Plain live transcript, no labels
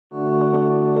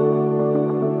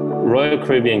Royal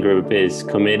Caribbean Group is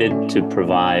committed to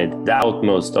provide the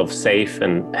utmost of safe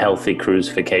and healthy cruise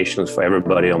vacations for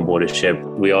everybody on board a ship.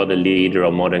 We are the leader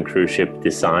of modern cruise ship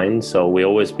design, so we've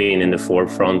always been in the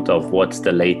forefront of what's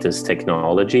the latest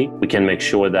technology. We can make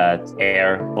sure that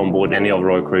air on board any of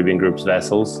Royal Caribbean Group's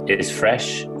vessels is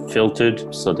fresh,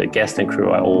 filtered, so the guests and crew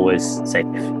are always safe.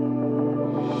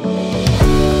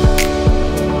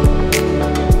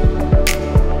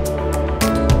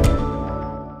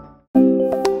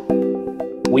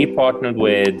 We partnered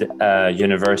with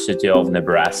University of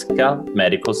Nebraska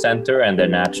Medical Center and their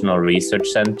National Research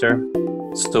Center.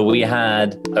 So we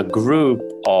had a group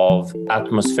of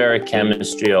atmospheric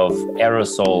chemistry of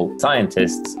aerosol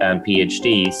scientists and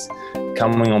PhDs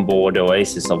coming on board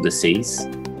Oasis of the Seas.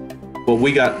 What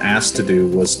we got asked to do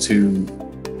was to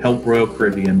help Royal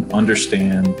Caribbean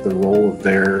understand the role of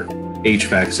their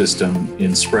HVAC system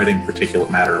in spreading particulate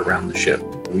matter around the ship.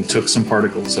 We took some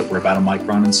particles that were about a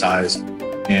micron in size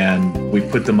and we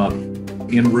put them up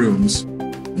in rooms.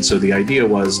 And so the idea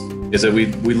is that we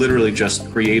literally just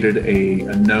created a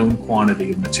known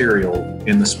quantity of material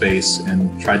in the space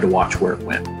and tried to watch where it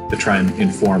went to try and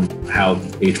inform how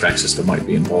the HVAC system might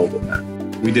be involved in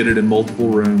that. We did it in multiple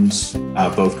rooms,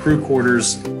 both crew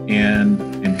quarters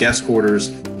and guest quarters,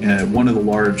 and one of the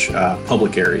large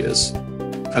public areas.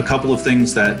 A couple of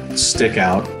things that stick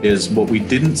out is what we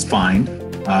didn't find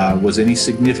was any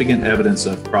significant evidence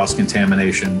of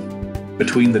cross-contamination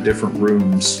between the different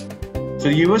rooms. So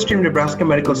the University of Nebraska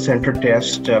Medical Center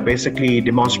test basically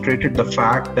demonstrated the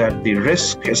fact that the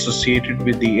risk associated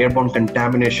with the airborne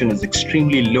contamination is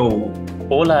extremely low.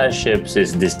 All our ships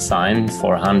is designed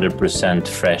for 100%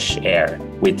 fresh air.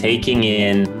 We're taking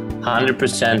in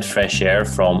 100% fresh air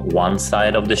from one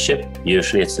side of the ship.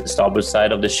 Usually it's the starboard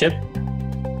side of the ship.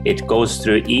 It goes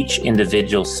through each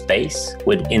individual space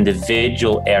with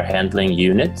individual air handling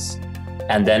units,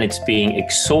 and then it's being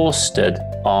exhausted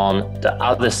on the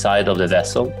other side of the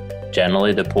vessel,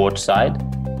 generally the port side.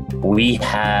 We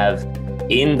have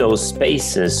in those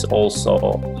spaces also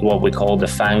what we call the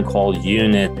fan coil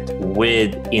unit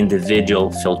with individual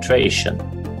filtration.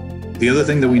 The other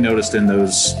thing that we noticed in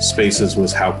those spaces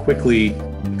was how quickly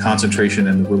the concentration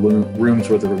in the rooms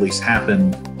where the release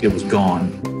happened, it was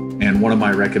gone. And one of my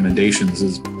recommendations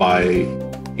is by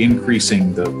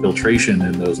increasing the filtration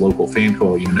in those local fan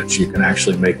coil units, you can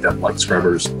actually make them like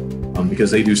scrubbers because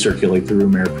they do circulate the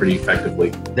room air pretty effectively.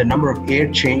 The number of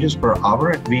air changes per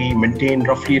hour, we maintain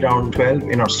roughly around 12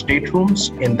 in our staterooms,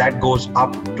 and that goes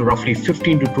up to roughly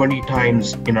 15 to 20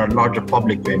 times in our larger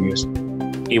public venues.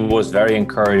 It was very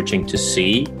encouraging to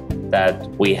see that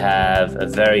we have a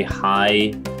very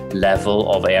high level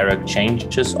of air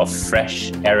exchanges, of fresh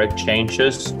air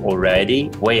exchanges already,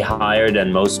 way higher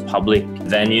than most public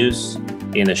venues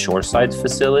in a shoreside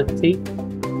facility.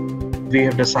 We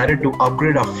have decided to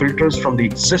upgrade our filters from the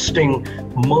existing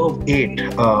MERV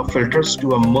 8 filters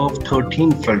to a MERV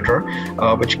 13 filter,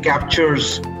 which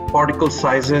captures particle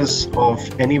sizes of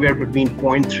anywhere between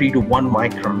 0.3 to 1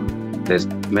 micron. There's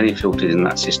many filters in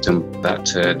that system that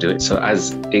do it. So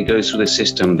as it goes through the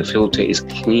system, the filter is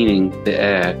cleaning the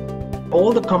air.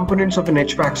 All the components of an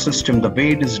HVAC system, the way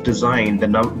it is designed,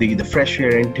 the fresh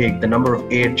air intake, the number of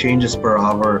air changes per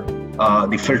hour,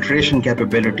 the filtration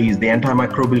capabilities, the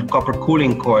antimicrobial copper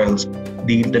cooling coils,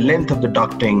 the length of the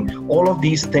ducting, all of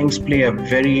these things play a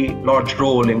very large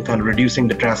role in kind of reducing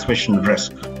the transmission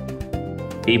risk.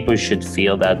 People should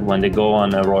feel that when they go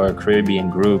on a Royal Caribbean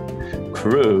Group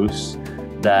cruise,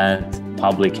 that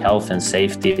public health and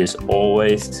safety is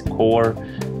always core,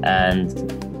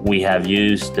 and we have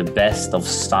used the best of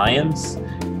science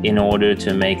in order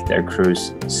to make their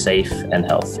cruise safe and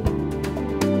healthy.